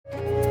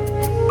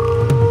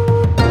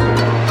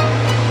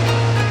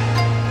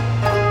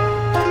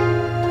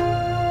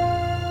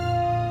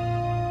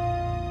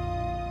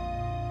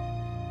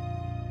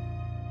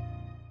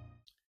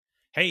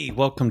Hey,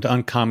 welcome to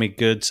Uncommon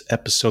Goods,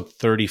 episode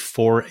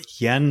 34,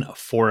 Yen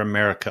for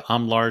America.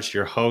 I'm Lars,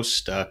 your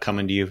host,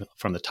 coming to you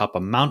from the top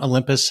of Mount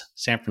Olympus,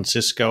 San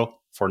Francisco,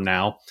 for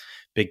now.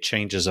 Big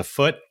changes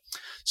afoot.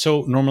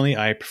 So normally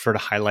I prefer to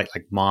highlight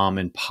like mom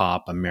and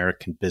pop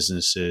American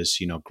businesses,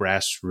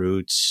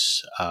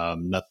 grassroots,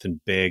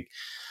 nothing big.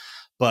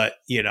 But,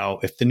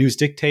 if the news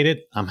dictated,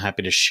 I'm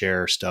happy to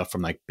share stuff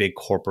from like big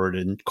corporate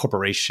and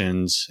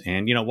corporations.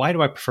 And, why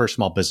do I prefer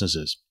small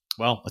businesses?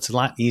 Well, it's a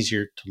lot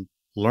easier to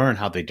learn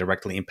how they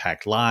directly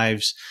impact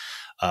lives,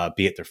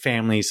 be it their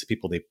families, the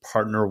people they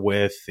partner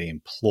with, they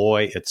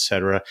employ,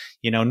 etc.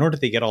 Nor do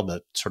they get all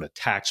the sort of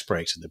tax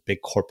breaks that the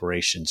big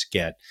corporations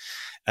get.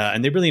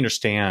 And they really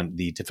understand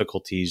the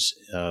difficulties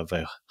of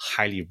a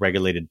highly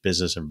regulated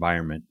business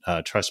environment.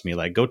 Trust me,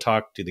 like go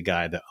talk to the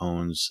guy that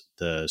owns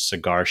the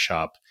cigar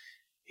shop.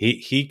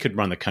 He could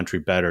run the country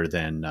better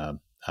than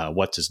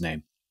what's his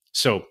name.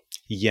 So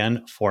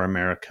Yen for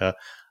America.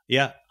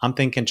 Yeah, I'm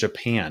thinking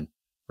Japan.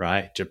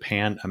 Right?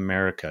 Japan,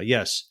 America.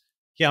 Yes.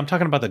 Yeah, I'm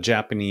talking about the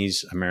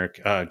Japanese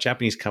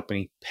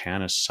company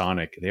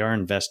Panasonic. They are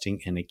investing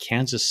in a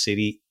Kansas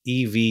City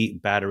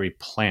EV battery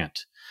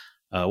plant.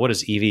 What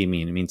does EV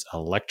mean? It means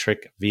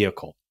electric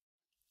vehicle.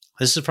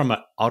 This is from an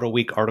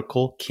AutoWeek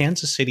article.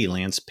 Kansas City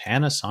lands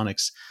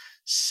Panasonic's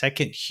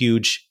second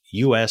huge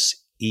U.S.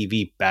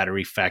 EV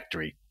battery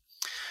factory.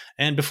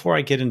 And before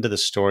I get into the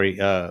story,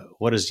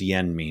 what does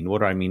yen mean? What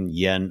do I mean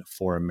yen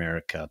for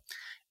America?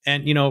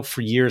 And,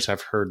 for years,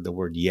 I've heard the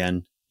word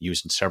yen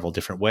used in several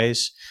different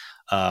ways.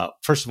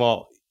 First of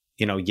all,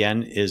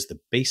 yen is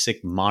the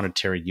basic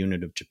monetary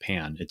unit of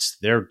Japan. It's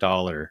their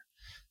dollar,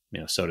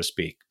 so to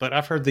speak. But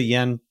I've heard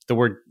the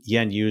word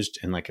yen used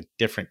in like a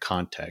different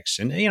context.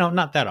 And,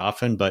 not that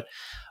often, but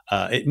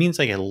it means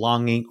like a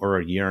longing or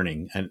a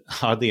yearning. And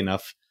oddly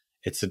enough,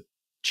 it's a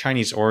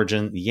Chinese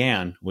origin,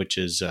 yan, which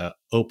is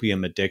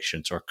opium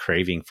addictions or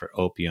craving for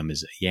opium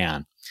is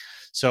yan.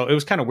 So it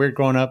was kind of weird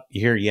growing up.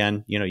 You hear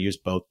yen,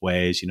 used both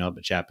ways,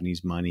 but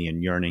Japanese money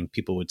and yearning.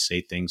 People would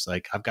say things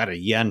like, I've got a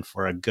yen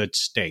for a good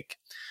steak.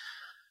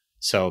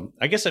 So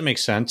I guess that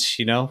makes sense.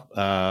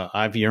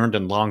 I've yearned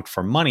and longed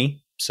for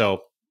money.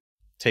 So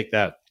take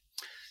that.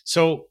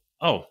 So,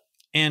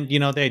 and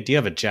the idea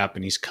of a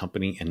Japanese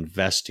company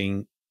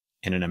investing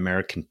in an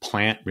American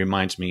plant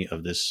reminds me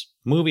of this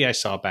movie I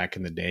saw back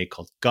in the day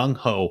called Gung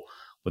Ho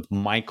with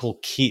Michael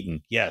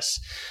Keaton. Yes.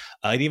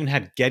 It even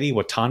had Gedde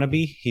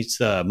Watanabe. He's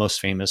the most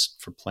famous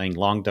for playing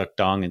Long Duck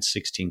Dong in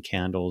 16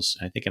 Candles.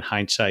 I think in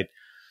hindsight,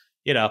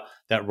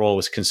 that role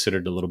was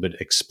considered a little bit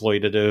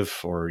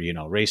exploitative or,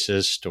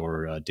 racist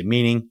or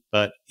demeaning,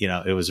 but,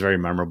 it was very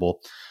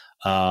memorable.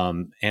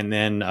 And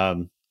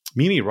then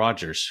Mimi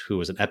Rogers, who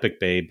was an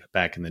epic babe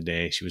back in the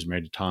day. She was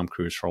married to Tom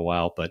Cruise for a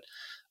while, but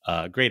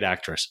great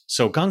actress.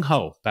 So Gung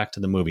Ho, back to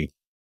the movie,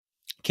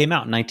 came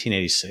out in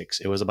 1986.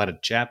 It was about a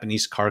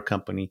Japanese car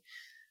company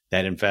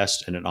that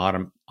invests in an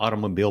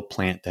automobile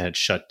plant that had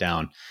shut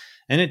down.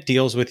 And it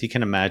deals with, you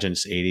can imagine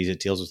it's 80s, it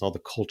deals with all the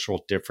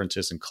cultural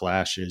differences and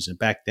clashes. And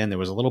back then there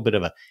was a little bit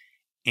of a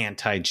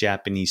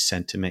anti-Japanese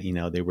sentiment.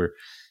 They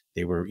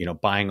were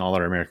buying all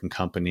our American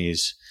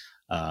companies.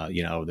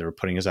 They were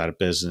putting us out of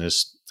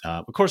business.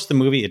 Of course, the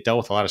movie, it dealt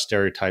with a lot of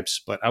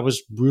stereotypes, but I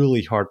was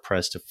really hard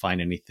pressed to find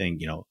anything,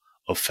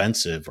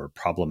 offensive or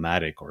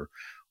problematic or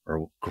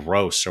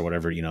gross or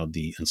whatever,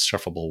 the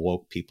insufferable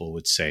woke people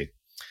would say.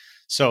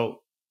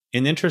 So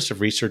in the interest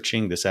of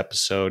researching this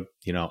episode,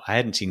 I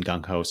hadn't seen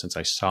Gung Ho since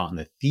I saw it in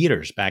the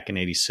theaters back in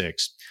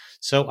 86.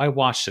 So I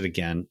watched it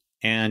again.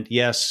 And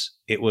yes,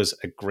 it was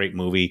a great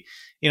movie,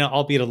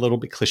 albeit a little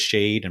bit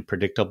cliched and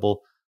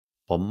predictable.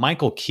 But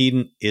Michael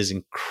Keaton is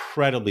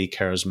incredibly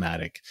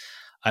charismatic.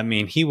 I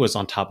mean, he was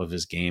on top of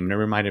his game. And it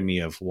reminded me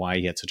of why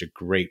he had such a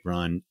great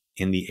run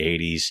in the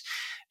 80s.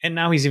 And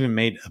now he's even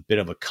made a bit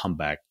of a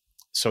comeback.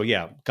 So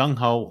yeah, Gung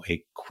Ho,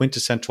 a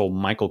quintessential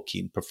Michael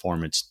Keaton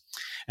performance.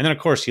 And then,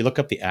 of course, you look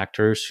up the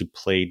actors who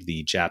played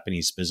the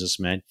Japanese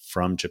businessmen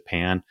from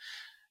Japan.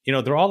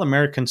 They're all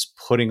Americans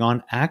putting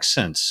on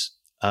accents.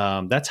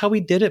 That's how we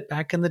did it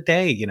back in the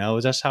day.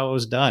 That's how it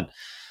was done.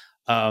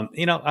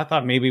 I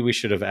thought maybe we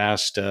should have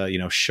asked,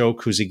 Sho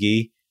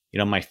Kuzugi,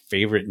 my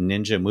favorite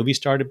ninja movie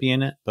star to be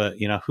in it. But,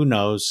 who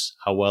knows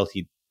how well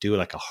he'd do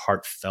like a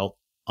heartfelt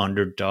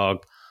underdog,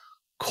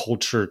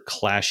 culture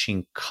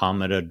clashing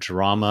comedy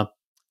drama.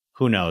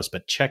 Who knows?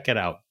 But check it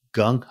out.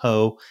 Gung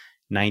Ho,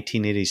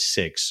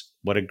 1986.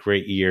 What a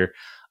great year.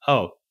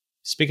 Oh,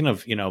 speaking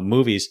of,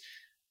 movies,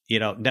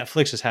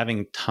 Netflix is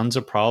having tons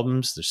of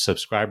problems. The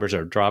subscribers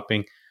are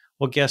dropping.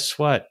 Well, guess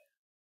what?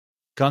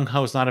 Gung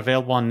Ho is not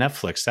available on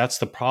Netflix. That's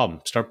the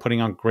problem. Start putting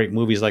on great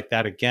movies like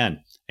that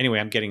again. Anyway,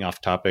 I'm getting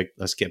off topic.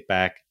 Let's get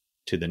back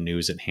to the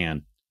news at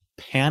hand.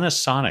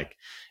 Panasonic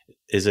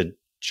is a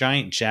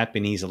giant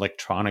Japanese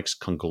electronics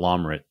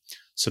conglomerate.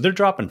 So they're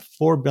dropping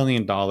 $4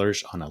 billion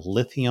on a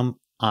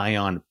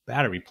lithium-ion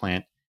battery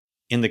plant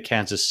in the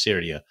Kansas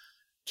City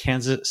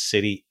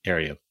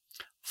area.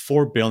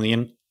 $4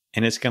 billion,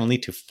 and it's going to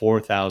lead to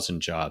 4,000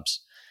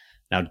 jobs.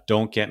 Now,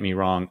 don't get me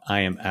wrong.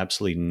 I am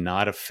absolutely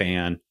not a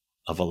fan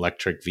of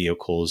electric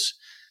vehicles.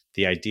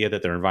 the idea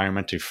that they're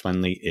environmentally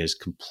friendly is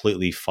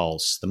completely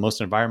false. The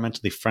most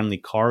environmentally friendly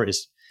car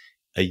is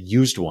a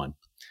used one.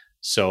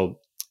 So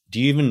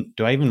do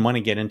I even want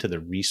to get into the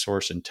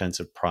resource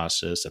intensive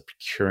process of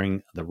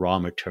procuring the raw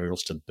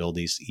materials to build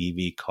these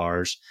EV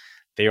cars?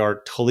 They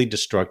are totally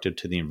destructive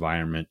to the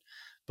environment.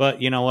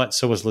 But you know what?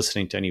 So was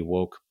listening to any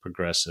woke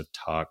progressive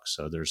talk.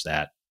 So there's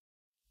that.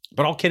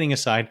 But all kidding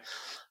aside,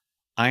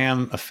 I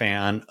am a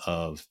fan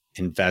of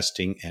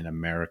investing in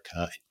America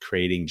and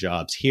creating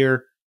jobs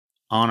here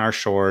on our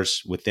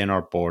shores, within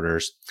our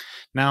borders.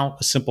 Now,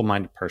 a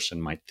simple-minded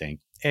person might think,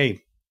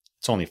 hey,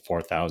 it's only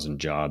 4,000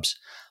 jobs,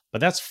 but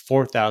that's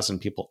 4,000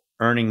 people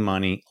earning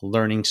money,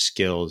 learning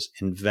skills,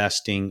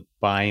 investing,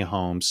 buying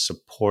homes,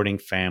 supporting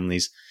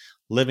families,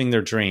 living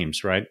their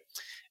dreams, right?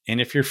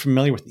 And if you're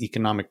familiar with the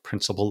economic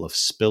principle of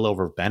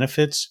spillover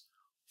benefits,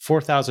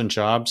 4,000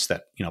 jobs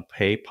that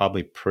pay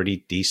probably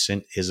pretty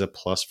decent is a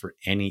plus for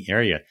any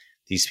area.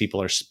 These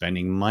people are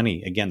spending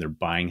money. Again, they're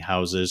buying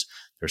houses,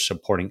 they're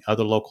supporting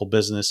other local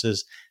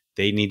businesses,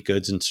 they need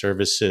goods and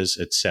services,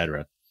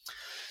 etc.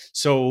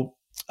 So,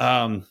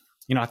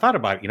 I thought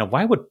about,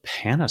 why would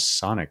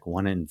Panasonic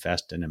want to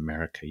invest in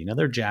America?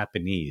 They're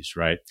Japanese,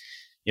 right?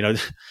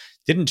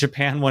 Didn't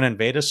Japan want to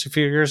invade us a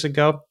few years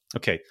ago?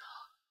 Okay.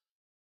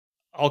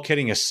 All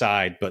kidding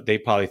aside, but they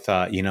probably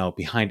thought,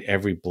 behind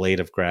every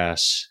blade of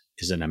grass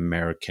is an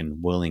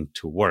American willing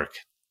to work,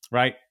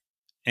 right?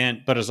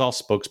 But as all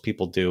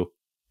spokespeople do,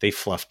 they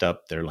fluffed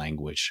up their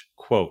language.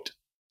 Quote,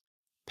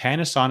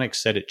 Panasonic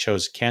said it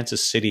chose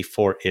Kansas City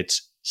for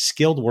its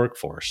skilled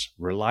workforce,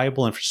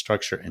 reliable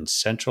infrastructure, and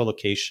central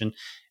location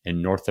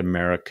in North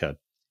America.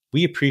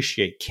 We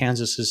appreciate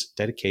Kansas's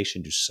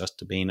dedication to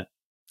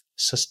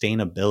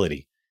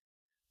sustainability,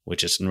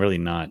 which is really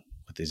not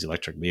with these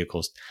electric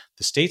vehicles.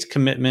 The state's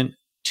commitment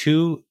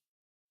to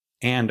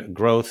and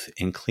growth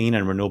in clean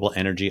and renewable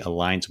energy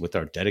aligns with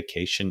our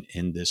dedication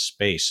in this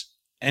space.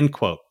 End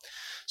quote.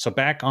 So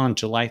back on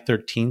July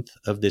 13th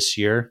of this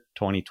year,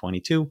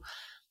 2022,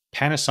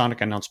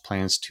 Panasonic announced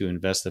plans to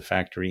invest the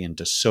factory in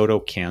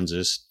DeSoto,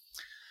 Kansas.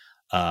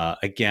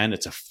 Again,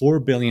 it's a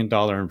 $4 billion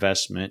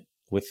investment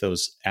with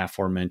those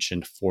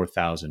aforementioned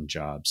 4,000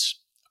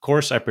 jobs. Of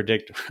course, I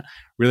predict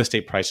real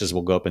estate prices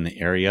will go up in the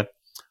area.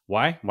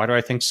 Why? Why do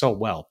I think so?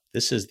 Well,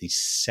 this is the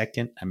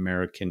second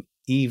American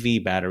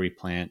EV battery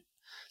plant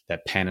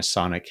that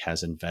Panasonic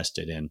has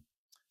invested in.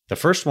 The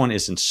first one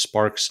is in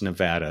Sparks,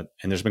 Nevada,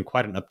 and there's been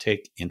quite an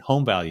uptick in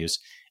home values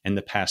in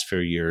the past few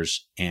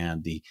years,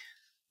 and the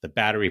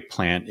battery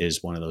plant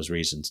is one of those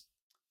reasons.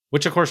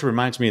 Which, of course,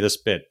 reminds me of this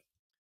bit.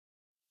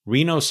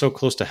 Reno's so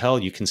close to hell,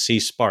 you can see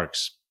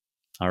sparks.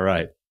 All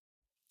right.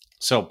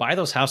 So buy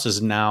those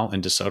houses now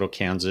in DeSoto,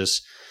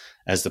 Kansas,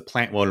 as the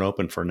plant won't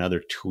open for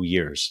another 2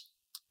 years.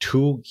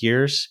 2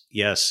 years?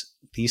 Yes,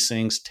 these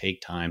things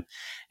take time.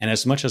 And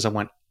as much as I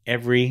want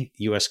every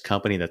U.S.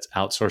 company that's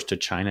outsourced to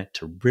China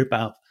to rip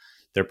out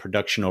their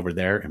production over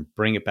there and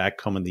bring it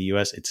back home in the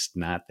U.S., it's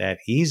not that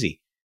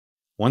easy.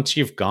 Once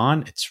you've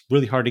gone, it's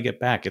really hard to get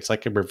back. It's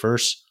like a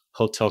reverse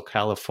Hotel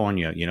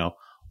California.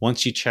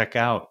 Once you check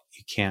out,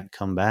 you can't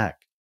come back.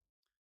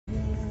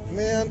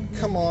 Man,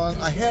 come on.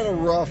 I had a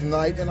rough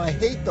night and I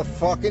hate the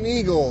fucking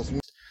Eagles.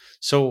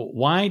 So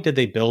why did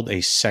they build a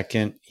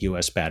second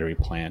U.S. battery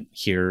plant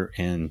here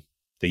in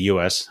the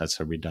U.S.? That's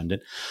so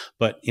redundant.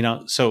 But,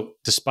 so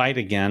despite,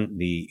 again,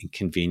 the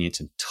inconvenience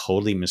and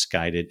totally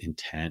misguided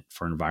intent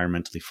for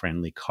environmentally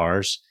friendly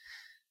cars,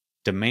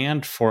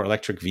 demand for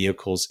electric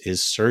vehicles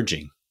is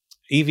surging.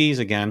 EVs,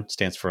 again,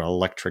 stands for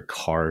electric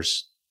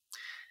cars.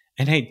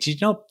 And hey, do you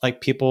know,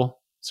 people,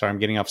 sorry, I'm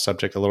getting off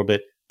subject a little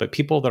bit, but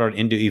people that are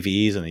into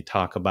EVs and they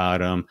talk about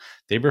them,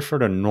 they refer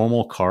to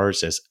normal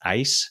cars as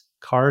ICE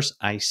cars,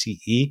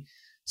 I-C-E.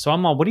 So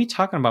I'm all, what are you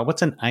talking about?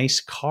 What's an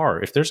ICE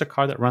car? If there's a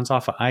car that runs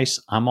off of ICE,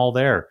 I'm all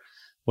there.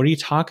 What are you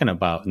talking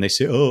about? And they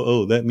say,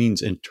 oh, that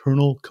means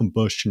internal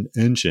combustion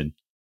engine.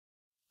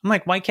 I'm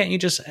like, why can't you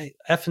just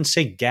effing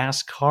say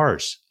gas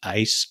cars,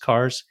 ICE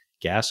cars,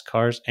 gas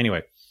cars?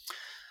 Anyway,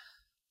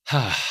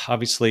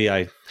 obviously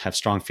I have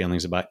strong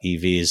feelings about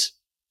EVs.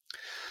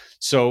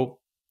 So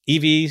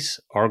EVs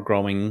are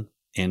growing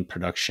in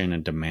production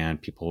and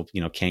demand. People,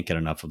 can't get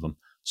enough of them.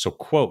 So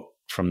quote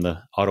from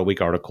the Auto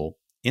Week article,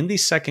 in the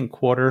second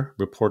quarter,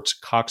 reports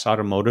Cox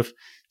Automotive,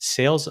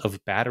 sales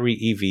of battery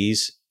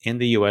EVs in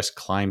the U.S.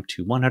 climbed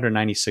to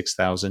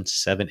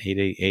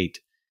 196,788.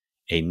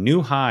 A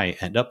new high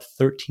and up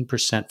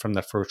 13% from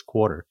the first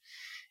quarter.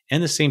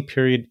 In the same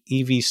period,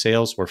 EV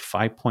sales were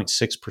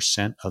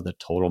 5.6% of the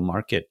total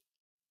market,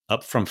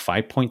 up from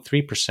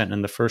 5.3%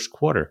 in the first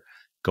quarter.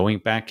 Going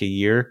back a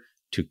year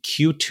to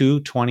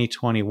Q2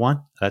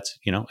 2021, that's,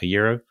 a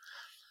year ago,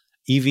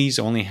 EVs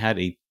only had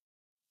a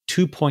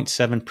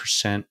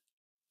 2.7%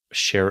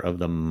 share of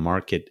the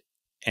market,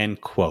 end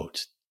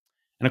quote.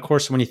 And of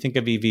course, when you think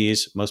of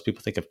EVs, most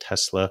people think of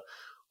Tesla,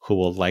 who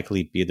will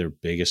likely be their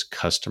biggest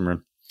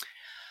customer.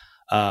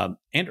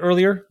 And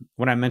earlier,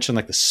 when I mentioned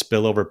the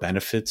spillover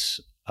benefits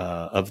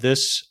of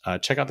this,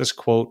 check out this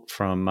quote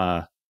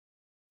from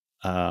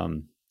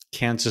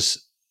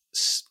Kansas's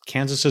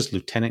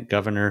Lieutenant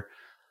Governor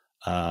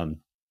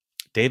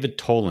David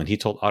Toland, he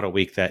told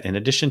AutoWeek that in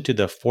addition to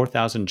the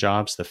 4,000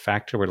 jobs, the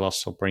factory would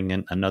also bring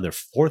in another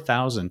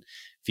 4,000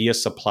 via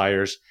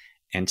suppliers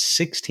and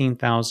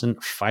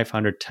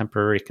 16,500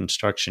 temporary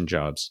construction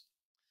jobs.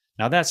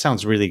 Now that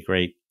sounds really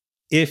great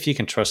if you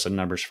can trust the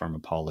numbers from a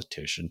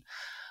politician.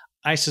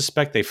 I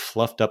suspect they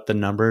fluffed up the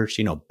numbers,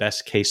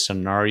 best case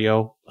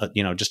scenario,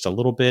 just a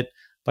little bit,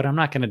 but I'm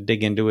not going to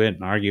dig into it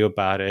and argue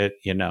about it.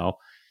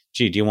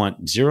 Gee, do you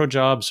want 0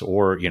 jobs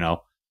or,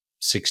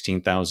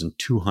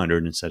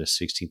 16,200 instead of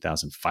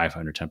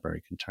 16,500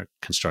 temporary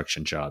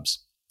construction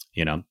jobs,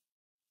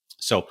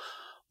 So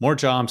more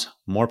jobs,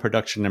 more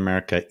production in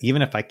America,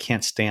 even if I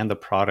can't stand the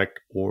product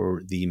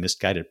or the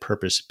misguided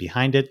purpose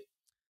behind it.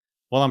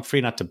 Well, I'm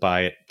free not to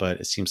buy it,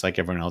 but it seems like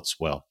everyone else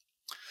will.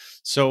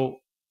 So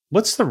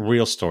what's the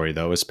real story,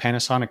 though? Is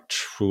Panasonic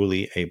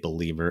truly a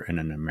believer in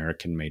an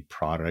American-made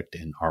product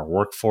in our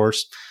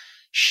workforce?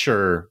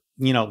 Sure,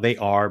 they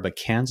are, but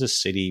Kansas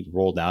City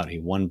rolled out a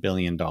 $1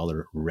 billion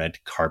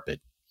red carpet.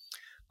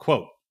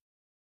 Quote,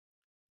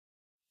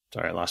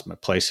 sorry, I lost my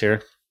place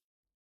here.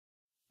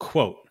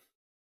 Quote,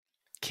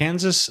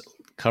 Kansas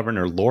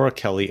Governor Laura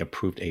Kelly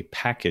approved a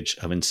package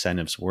of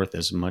incentives worth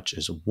as much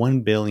as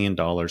 $1 billion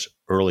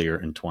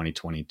earlier in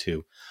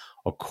 2022.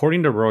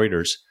 According to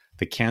Reuters,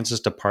 the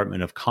Kansas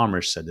Department of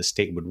Commerce said the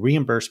state would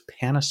reimburse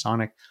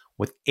Panasonic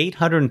with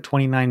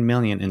 $829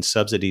 million in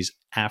subsidies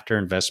after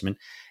investment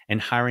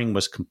and hiring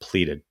was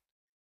completed.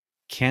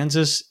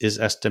 Kansas is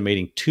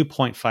estimating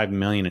 $2.5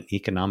 million in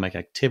economic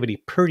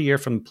activity per year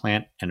from the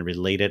plant and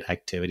related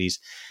activities,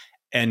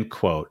 end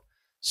quote.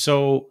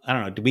 So, I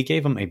don't know, we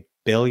gave them $1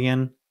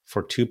 billion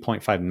for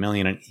 $2.5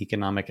 million in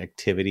economic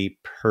activity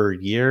per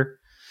year.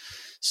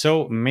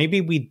 So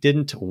maybe we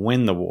didn't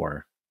win the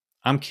war.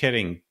 I'm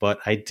kidding, but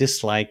I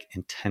dislike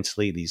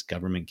intensely these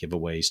government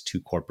giveaways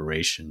to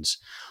corporations.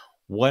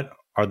 What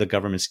are the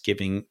governments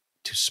giving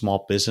to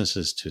small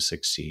businesses to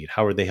succeed?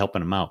 How are they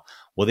helping them out?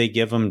 Will they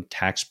give them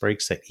tax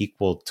breaks that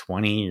equal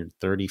 20 or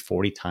 30,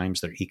 40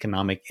 times their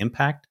economic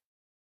impact?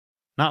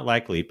 Not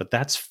likely, but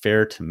that's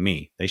fair to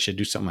me. They should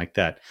do something like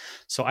that.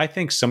 So I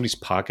think somebody's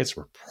pockets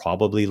were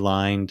probably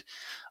lined,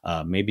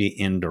 maybe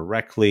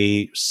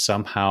indirectly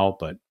somehow,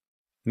 but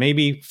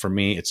maybe for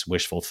me, it's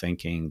wishful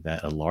thinking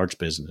that a large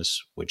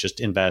business would just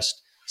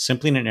invest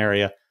simply in an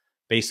area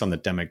based on the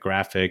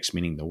demographics,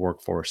 meaning the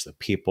workforce, the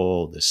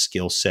people, the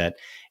skill set,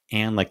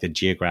 and like the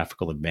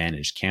geographical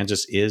advantage.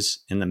 Kansas is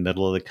in the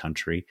middle of the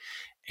country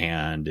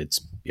and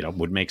it's,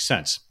 would make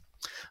sense.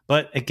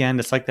 But again,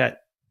 it's like that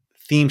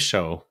theme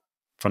show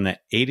from the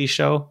 80s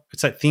show.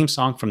 It's that theme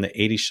song from the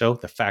 80s show,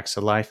 The Facts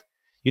of Life.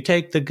 You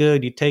take the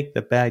good, you take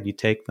the bad, you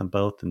take them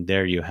both, and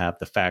there you have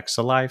the facts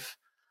of life.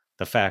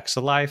 The facts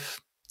of life.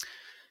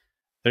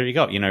 There you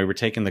go. We're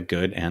taking the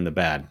good and the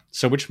bad.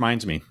 So which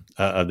reminds me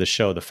of the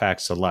show, The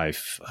Facts of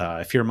Life.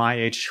 If you're my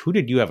age, who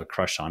did you have a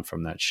crush on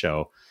from that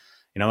show?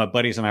 My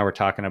buddies and I were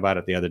talking about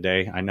it the other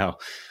day. I know.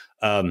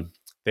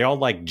 They all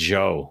like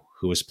Joe,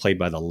 who was played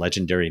by the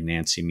legendary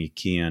Nancy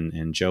McKeon.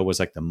 And Joe was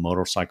like the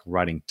motorcycle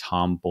riding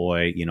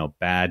tomboy,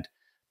 the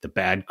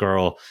bad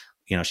girl.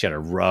 She had a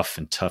rough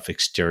and tough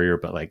exterior,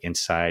 but like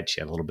inside, she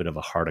had a little bit of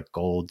a heart of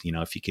gold,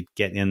 if you could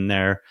get in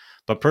there.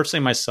 But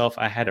personally, myself,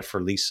 I had it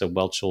for Lisa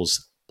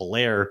Whelchell's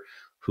Blair,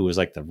 who was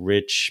like the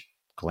rich,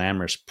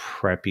 glamorous,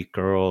 preppy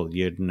girl,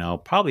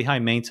 probably high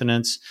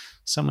maintenance,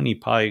 someone you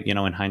probably,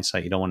 in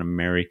hindsight, you don't want to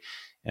marry.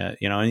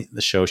 In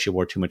the show, she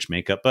wore too much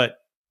makeup. But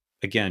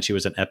again, she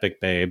was an epic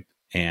babe.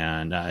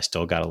 And I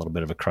still got a little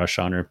bit of a crush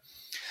on her.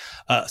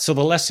 So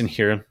the lesson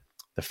here,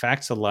 the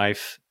facts of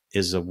life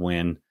is a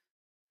win.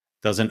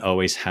 Doesn't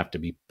always have to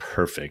be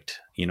perfect.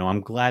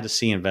 I'm glad to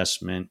see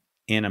investment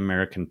in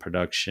American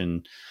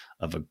production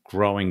of a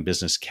growing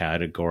business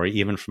category,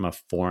 even from a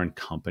foreign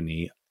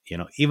company.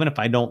 Even if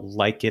I don't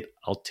like it,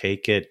 I'll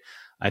take it.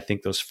 I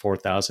think those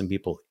 4,000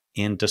 people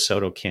in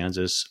DeSoto,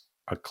 Kansas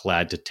are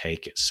glad to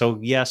take it. So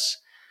yes,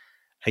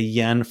 a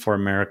yen for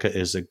America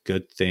is a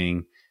good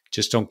thing.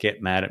 Just don't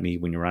get mad at me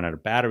when you run out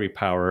of battery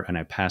power and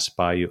I pass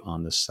by you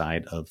on the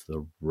side of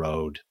the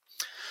road.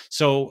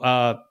 So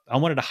I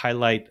wanted to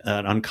highlight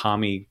an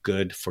Uncommie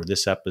good for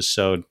this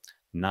episode.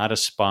 Not a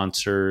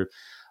sponsor.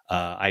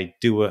 I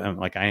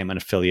am an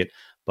affiliate,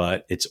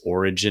 but it's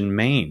Origin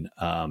Maine.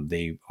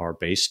 They are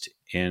based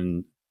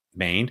in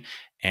Maine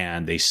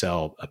and they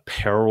sell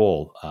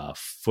apparel,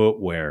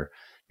 footwear,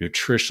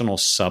 nutritional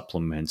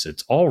supplements.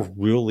 It's all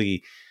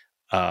really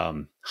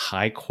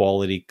high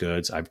quality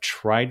goods. I've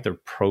tried their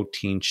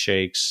protein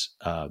shakes,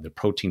 the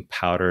protein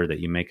powder that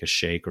you make a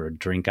shake or a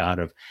drink out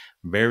of.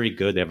 Very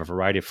good. They have a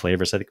variety of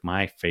flavors. I think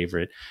my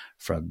favorite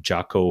from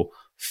Jocko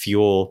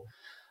Fuel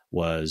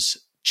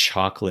was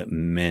chocolate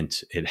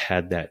mint. It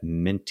had that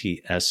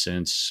minty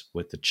essence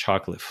with the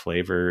chocolate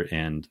flavor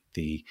and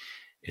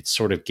it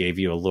sort of gave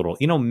you a little,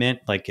 mint,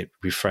 like it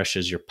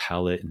refreshes your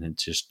palate and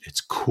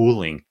it's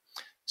cooling.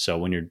 So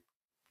when you're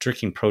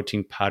drinking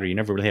protein powder, you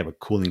never really have a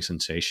cooling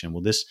sensation.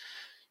 Well, this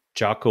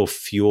Jocko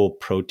Fuel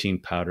protein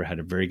powder had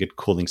a very good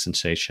cooling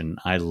sensation.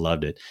 I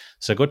loved it.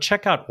 So go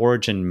check out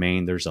Origin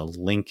Maine. There's a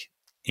link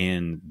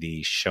in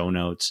the show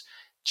notes.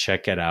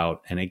 Check it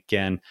out. And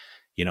again,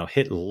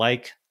 hit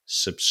like,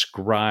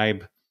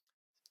 subscribe,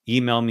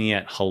 email me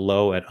at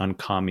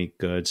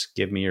hello@uncommygoods.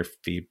 Give me your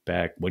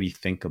feedback. What do you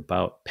think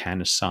about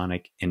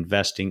Panasonic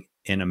investing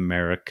in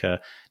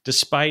America?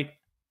 Despite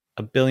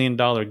a $1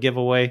 billion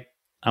giveaway,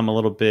 I'm a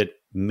little bit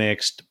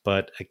mixed,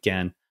 but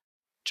again,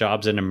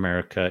 jobs in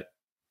America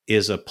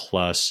is a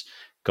plus.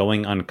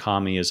 Going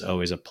uncommie is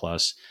always a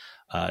plus.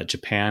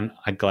 Japan,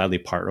 I'd gladly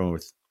partner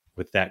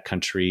with that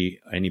country,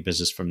 any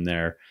business from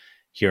there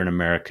here in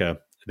America.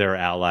 They're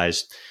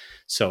allies.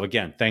 So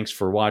again, thanks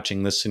for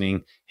watching,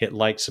 listening. Hit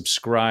like,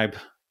 subscribe,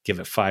 give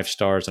it 5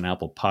 stars on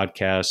Apple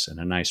Podcasts and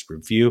a nice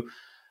review.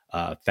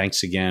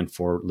 Thanks again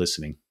for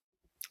listening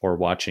or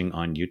watching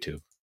on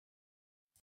YouTube.